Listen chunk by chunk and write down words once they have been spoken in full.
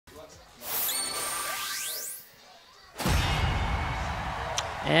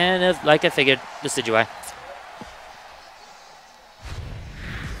And like I figured, Decidueye.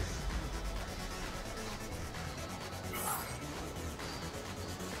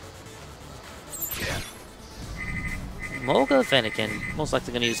 Molga, Fennekin. Most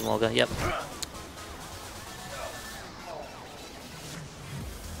likely going to use Molga, yep.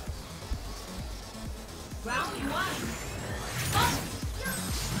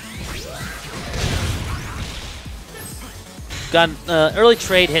 Got an early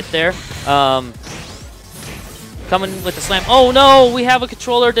trade hit there. Coming with the slam. Oh no, we have a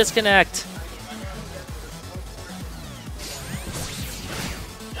controller disconnect.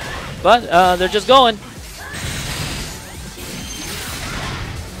 But they're just going.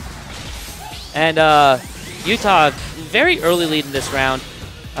 And Utah, very early lead in this round.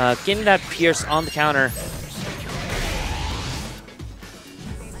 Getting that Pierce on the counter.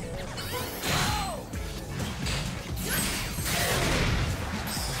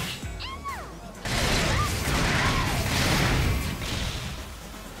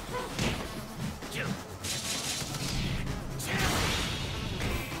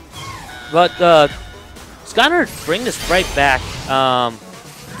 But Skynerd bring this right back.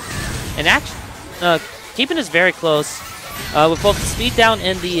 And actually, keeping this very close. With both the speed down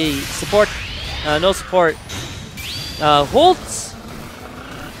and the support, no support. Holds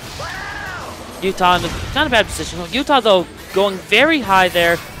Utah in a kind of bad position. Utah, though, going very high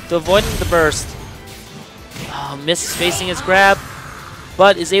there to avoiding the burst. Misses facing his grab,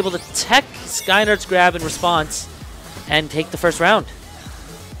 but is able to tech Skynerd's grab in response and take the first round.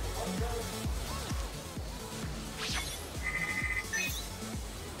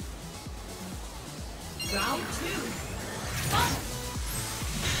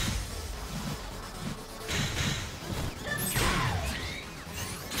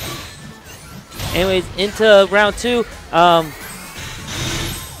 Anyways, into round 2. Got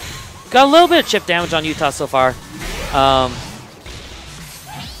a little bit of chip damage on Utah so far.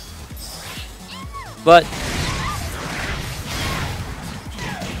 But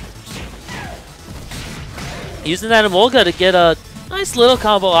using that Emolga to get a nice little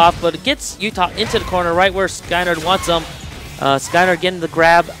combo off, but it gets Utah into the corner right where Skynerd wants him. Skynerd getting the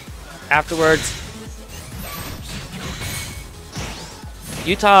grab afterwards.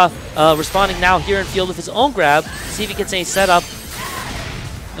 Utah responding now here in field with his own grab. See if he gets any setup.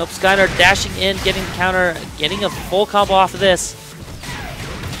 Nope, Skynerd dashing in, getting the counter, getting a full combo off of this.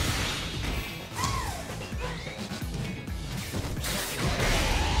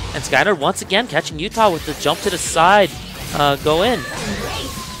 And Skynerd once again catching Utah with the jump to the side. Go in.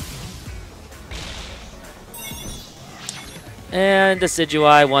 And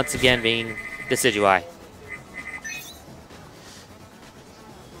Decidueye once again being Decidueye.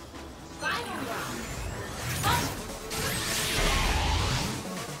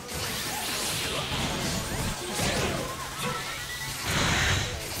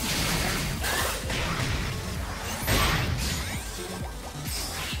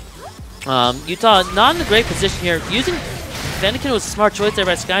 Utah not in a great position here. Using Fennekin was a smart choice there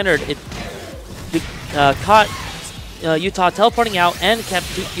by Skynerd. It caught Utah teleporting out and kept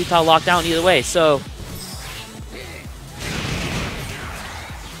Utah locked down either way. So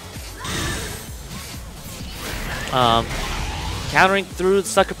countering through the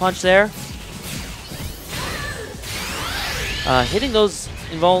sucker punch there. Hitting those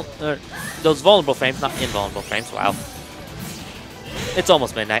vulnerable frames, not invulnerable frames. Wow. It's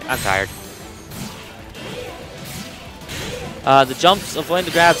almost midnight. I'm tired. The jumps, avoiding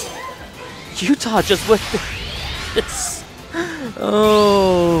the grabs. Utah just with this.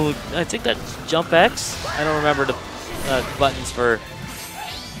 Oh, I think that's jump X. I don't remember the buttons for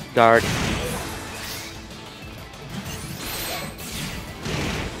guard.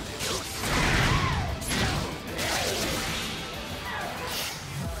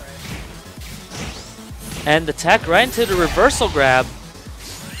 And the tech right into the reversal grab.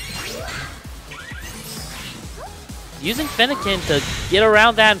 Using Fennekin to get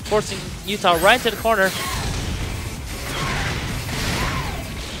around that and forcing Utah right into the corner.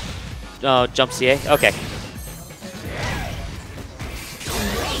 Oh, jump CA. Okay.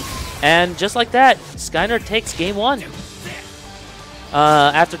 And just like that, Skynerd takes game 1.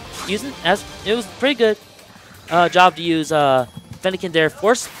 After using, it was pretty good job to use Fennekin there,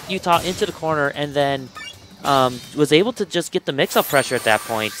 force Utah into the corner, and then was able to just get the mix-up pressure at that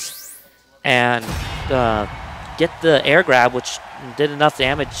point and get the air grab, which did enough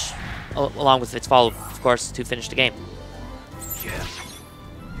damage along with its follow, of course, to finish the game.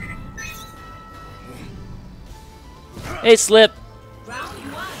 Hey, Slip.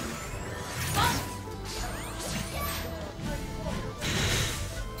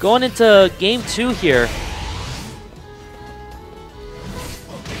 Going into game 2 here.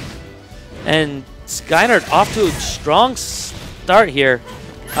 And Skynerd off to a strong start here.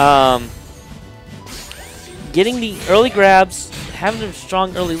 Getting the early grabs, having a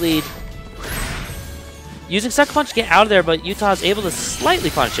strong early lead. Using Sucker Punch to get out of there, but Utah is able to slightly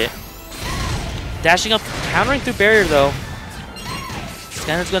punch it. Dashing up, countering through barrier though.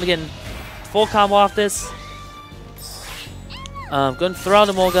 Skynerd's going to get full combo off this. Going to throw out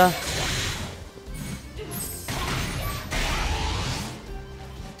the Molga.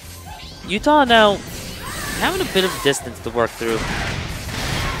 Utah now having a bit of distance to work through.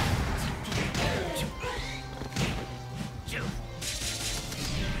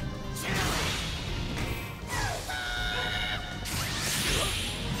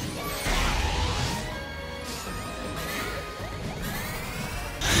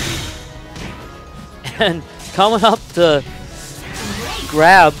 And coming up to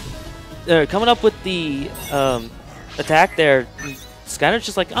grab, coming up with the attack there, Skynerd's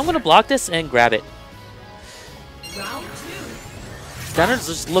just like, I'm going to block this and grab it. Skynerd's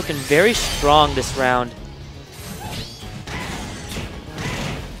just looking very strong this round.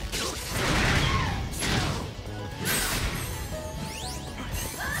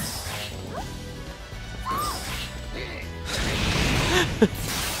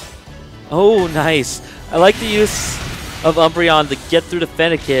 Oh, nice. I like the use of Umbreon to get through the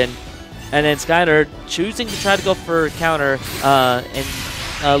Fennekin. And then Skynerd choosing to try to go for a counter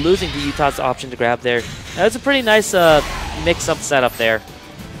and losing to Utah's option to grab there. That's a pretty nice mix-up setup there.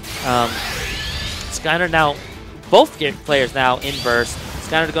 Skynerd now, both players now in burst.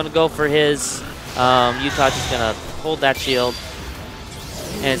 Skynerd going to go for his. Utah just going to hold that shield.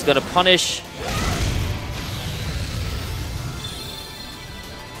 And it's going to punish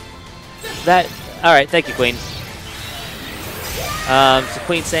that. All right, thank you, Queen. So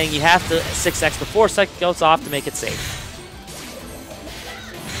Queen saying you have to 6x before Psychic goes off to make it safe.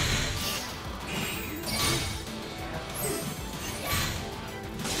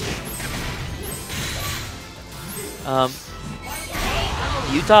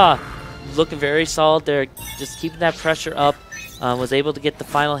 Utah looking very solid there, just keeping that pressure up. Was able to get the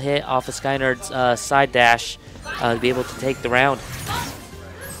final hit off of Skynerd's side dash to be able to take the round.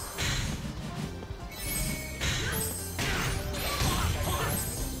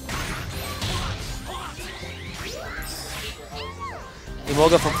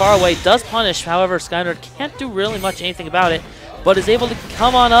 Emolga from far away does punish, however Skynerd can't do really much anything about it, but is able to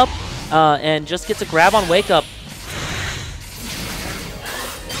come on up and just gets a grab on Wake Up.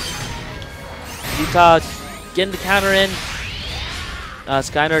 Utah getting the counter in.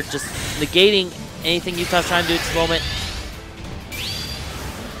 Skynerd just negating anything Utah's trying to do at this moment.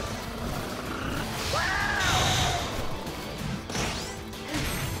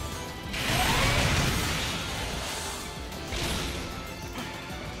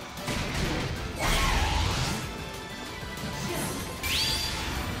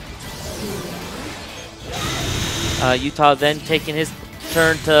 Utah then taking his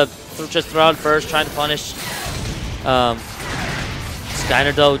turn to just throw out first, trying to punish.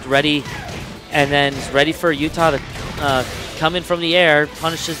 Skynerd though ready, and then is ready for Utah to come in from the air,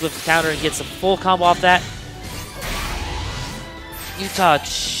 punishes with the counter and gets a full combo off that. Utah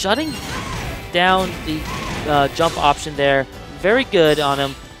shutting down the jump option there. Very good on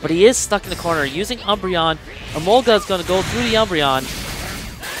him, but he is stuck in the corner using Umbreon. Emolga is going to go through the Umbreon.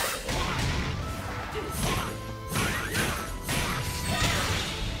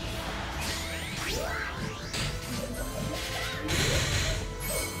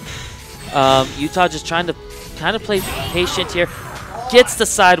 Utah just trying to kind of play patient here. Gets the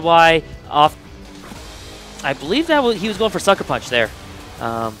side Y off. I believe that he was going for Sucker Punch there.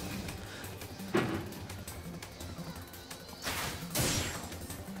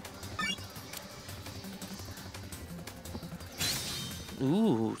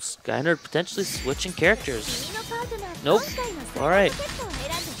 Ooh, Skynerd potentially switching characters. Nope. All right.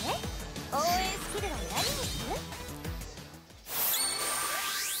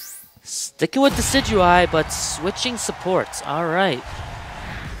 Sticking with Decidueye, but switching supports. All right.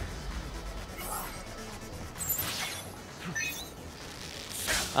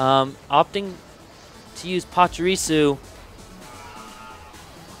 Opting to use Pachirisu.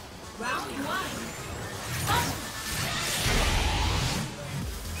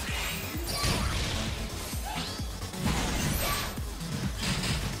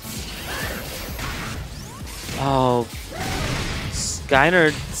 Oh,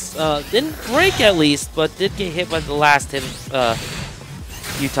 Skynerd didn't break at least, but did get hit by the last hit of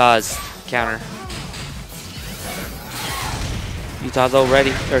Utah's counter. Utah though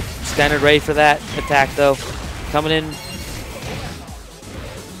ready, or Skynerd ready for that attack though. Coming in.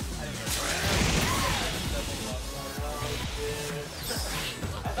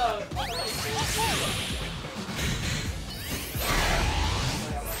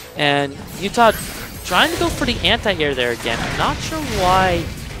 And Utah trying to go for the anti-air there again. I'm not sure why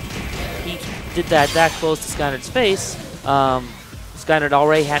he did that close to Skynerd's face. Skynerd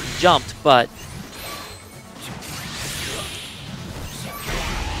already had jumped, but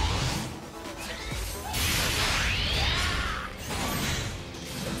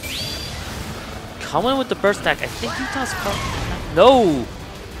coming with the burst attack. I think Utah's no.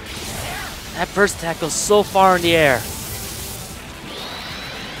 That burst attack goes so far in the air.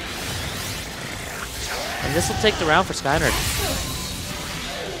 And this will take the round for Skynerd.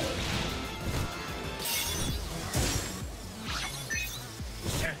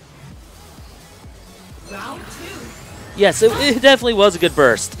 Round 2. Yes, it definitely was a good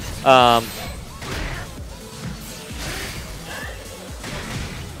burst. I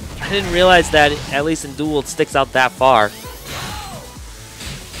didn't realize that, at least in duel, it sticks out that far.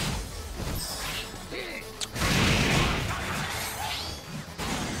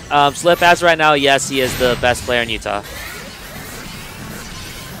 Slip, as right now, yes, he is the best player in Utah.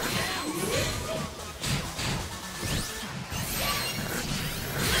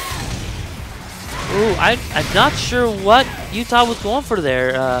 Ooh, I'm not sure what Utah was going for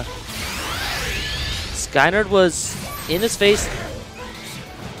there. Skynerd was in his face.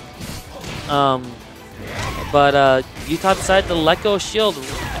 But Utah decided to let go of shield,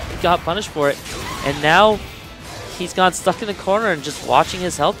 got punished for it, and now he's gone stuck in the corner and just watching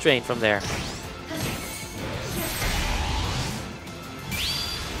his health drain from there.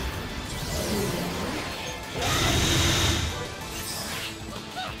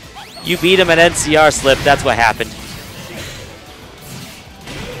 You beat him at NCR, Slip. That's what happened.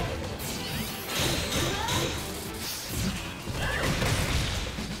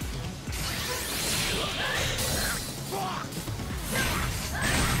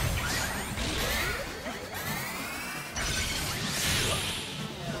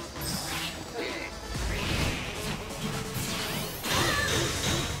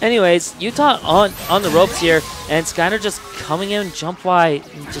 Anyways, Utah on the ropes here, and Skynerd just coming in jump wide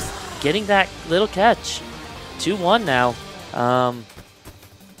and just getting that little catch. 2-1 now.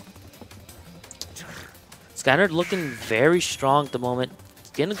 Skynerd looking very strong at the moment.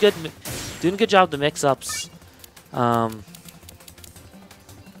 Doing a good job of the mix-ups.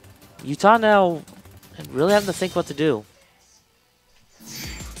 Utah now really having to think what to do.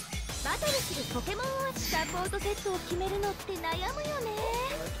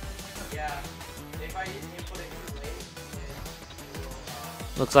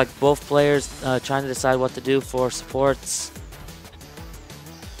 Looks like both players trying to decide what to do for supports.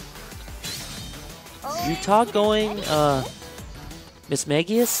 Utah going Miss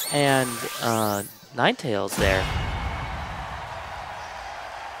Magius and Ninetales there.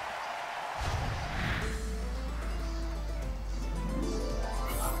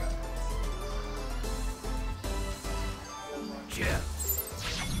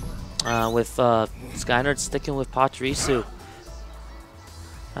 With Skynerd sticking with Pachirisu.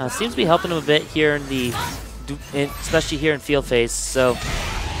 Seems to be helping him a bit here in the, especially here in field phase. So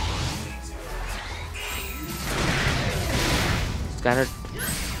Skynerd,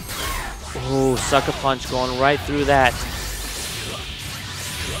 oh, sucker punch going right through that.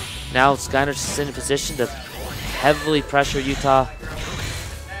 Now Skynerd's in a position to heavily pressure Utah.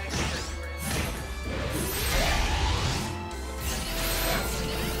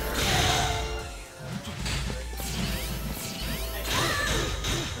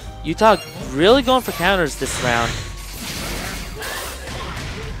 Utah really going for counters this round.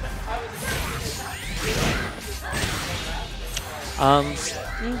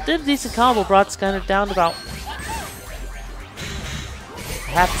 Did a decent combo, brought Skynerd down to about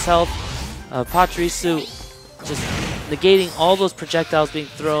half his health. Pachirisu just negating all those projectiles being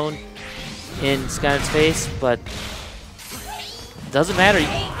thrown in Skynerd's face, but it doesn't matter.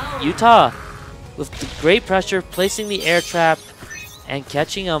 Utah, with the great pressure, placing the air trap and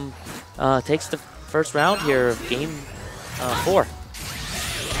catching him, takes the first round here of game 4.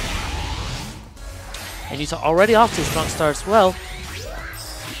 And Utah already off to a strong start as well.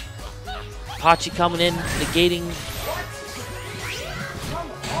 Pachi coming in, negating.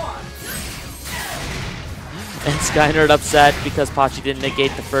 And Skynerd upset because Pachi didn't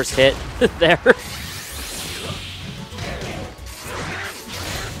negate the first hit there.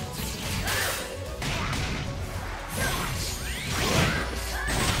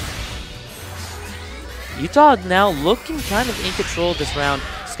 Utah now looking kind of in control this round.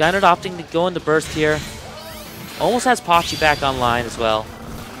 Skynerd opting to go in the burst here. Almost has Pokkén back online as well.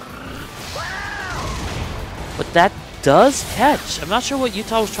 But that does catch. I'm not sure what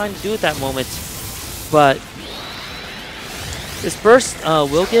Utah was trying to do at that moment. But this burst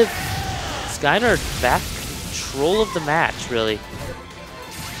will give Skynerd back control of the match, really.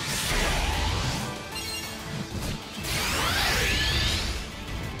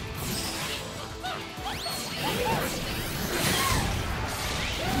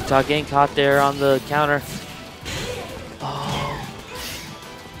 Utah getting caught there on the counter. Oh.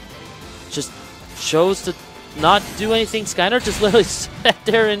 Just chose to not do anything. Skynerd just literally sat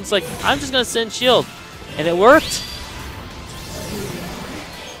there and it's like, I'm just going to send shield. And it worked.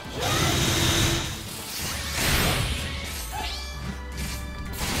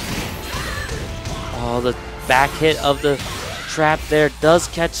 Oh, the back hit of the trap there does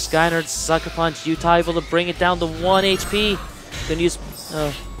catch Skynerd's Sucker Punch. Utah able to bring it down to 1 HP. Gonna use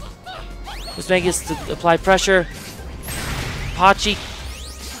Magus to apply pressure. Pokkén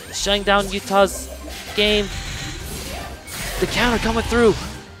shutting down Utah's game. The counter coming through.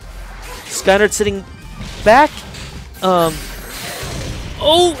 Skynerd sitting back.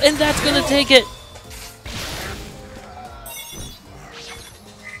 Oh, and that's gonna take it.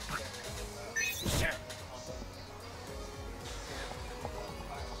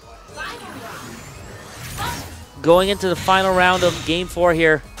 Going into the final round of Game 4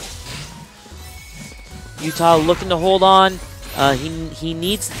 here. Utah looking to hold on. He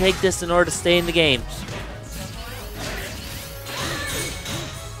needs to take this in order to stay in the game.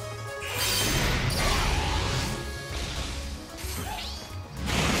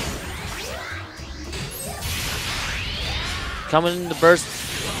 Coming in the burst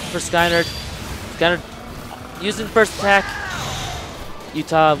for Skynerd. Skynerd using burst attack.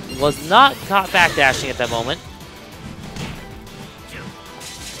 Utah was not caught backdashing at that moment.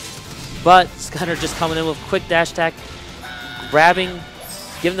 But Skynerd just coming in with a quick dash attack. Grabbing,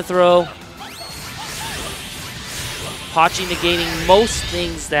 giving the throw. Pokkén negating most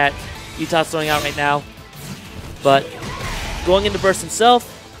things that Utah's throwing out right now. But going into burst himself.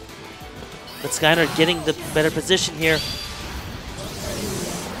 But Skynerd getting the better position here.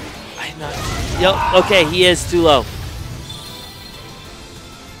 I'm not... Yep, okay, he is too low.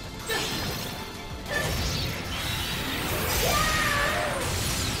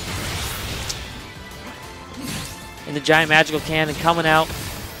 And the giant magical cannon coming out.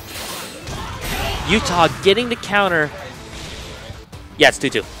 Utah getting the counter. Yeah, it's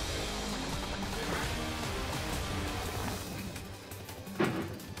 2-2.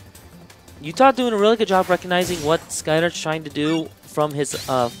 Utah doing a really good job recognizing what Skynerd's trying to do from his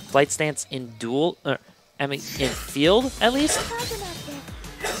flight stance in duel, I mean in field at least.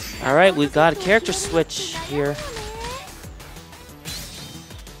 All right, we've got a character switch here.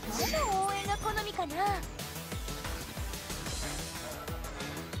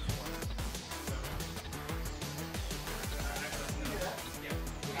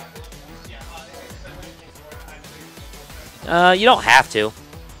 You don't have to.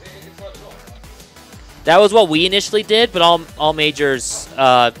 That was what we initially did, but all majors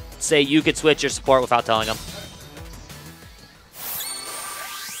say you could switch your support without telling them.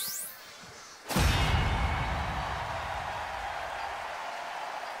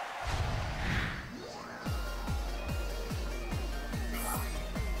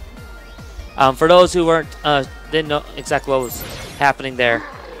 For those who weren't didn't know exactly what was happening there.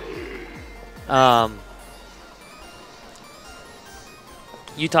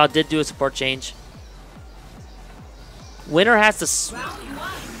 Utah did do a support change. Winner has to...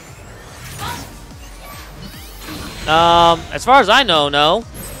 as far as I know, no.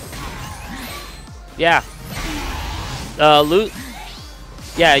 Yeah. Loot.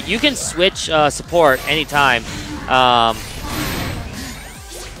 Yeah, you can switch support anytime.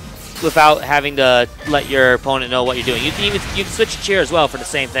 Without having to let your opponent know what you're doing. You can switch cheer as well for the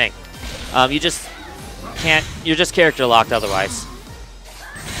same thing. You just can't... You're just character locked otherwise.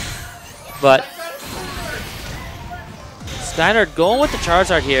 But Skynerd going with the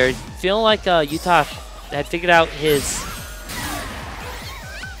Charizard here. Feeling like Utah had figured out his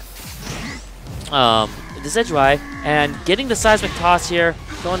Decidueye and getting the seismic toss here.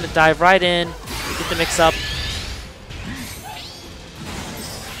 Going to dive right in, get the mix up.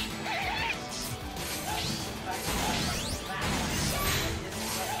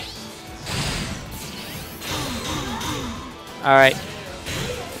 All right.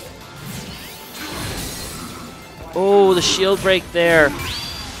 Oh, the shield break there.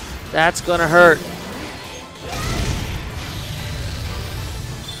 That's gonna hurt.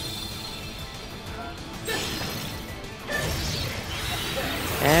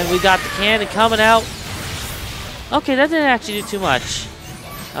 And we got the cannon coming out. Okay, that didn't actually do too much.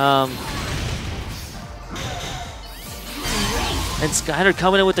 And Skynerd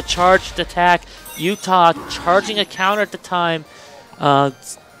coming in with the charged attack. Utah charging a counter at the time.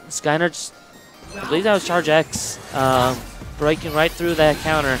 Skynerd, I believe that was Charge X, breaking right through that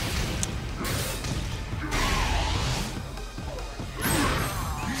counter.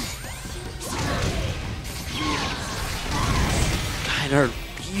 Skynerd,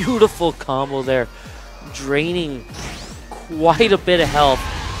 beautiful combo there. Draining quite a bit of health.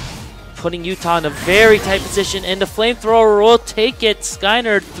 Putting Utah in a very tight position, and the flamethrower will take it.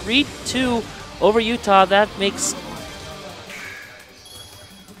 Skynerd 3-2 over Utah. That makes